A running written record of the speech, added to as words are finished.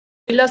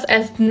Weight loss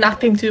has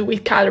nothing to do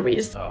with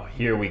calories. Oh,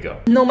 here we go.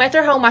 No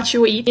matter how much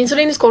you eat,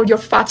 insulin is called your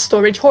fat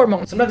storage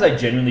hormone. Sometimes I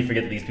genuinely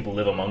forget that these people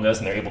live among us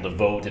and they're able to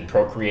vote and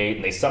procreate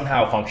and they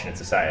somehow function in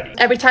society.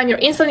 Every time your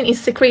insulin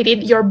is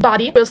secreted, your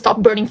body will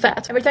stop burning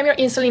fat. Every time your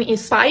insulin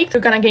is spiked,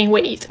 you're gonna gain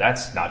weight.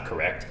 That's not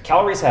correct.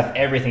 Calories have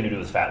everything to do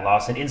with fat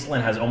loss, and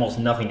insulin has almost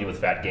nothing to do with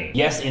fat gain.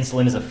 Yes,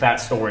 insulin is a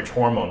fat storage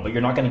hormone, but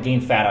you're not going to gain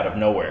fat out of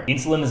nowhere.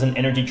 Insulin is an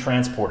energy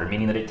transporter,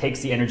 meaning that it takes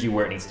the energy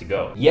where it needs to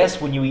go.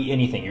 Yes, when you eat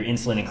anything, your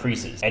insulin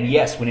increases. And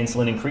yes, when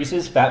insulin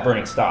increases, fat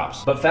burning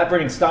stops. But fat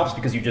burning stops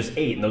because you just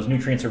ate, and those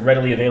nutrients are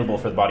readily available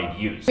for the body to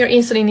use. Your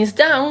insulin is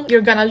down,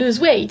 you're gonna lose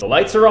weight. The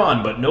lights are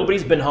on, but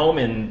nobody's been home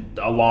in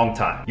a long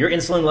time. Your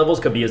insulin levels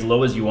could be as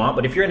low as you want,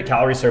 but if you're in a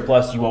calorie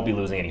surplus, you won't be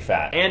losing any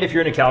fat. And if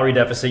you're in a calorie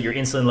deficit, your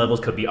insulin levels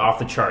could be off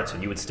the charts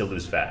and you would still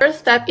lose fat. First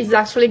step is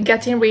actually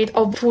getting rid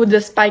of food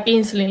that spike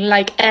insulin,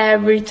 like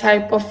every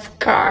type of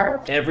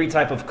carb. Every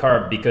type of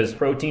carb, because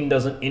protein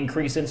doesn't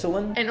increase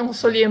insulin? And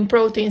also lean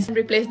proteins, and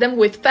replace them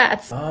with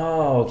fats.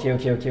 Oh,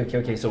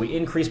 okay. So we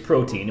increase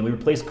protein and we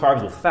replace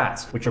carbs with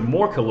fats, which are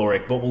more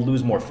caloric but will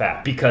lose more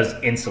fat because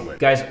insulin.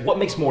 Guys, what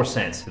makes more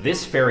sense?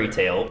 This fairy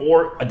tale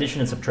or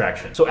addition and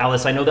subtraction? So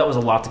Alice, I know that was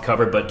a lot to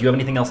cover, but do you have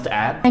anything else to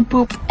add? I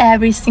poop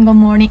every single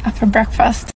morning after breakfast.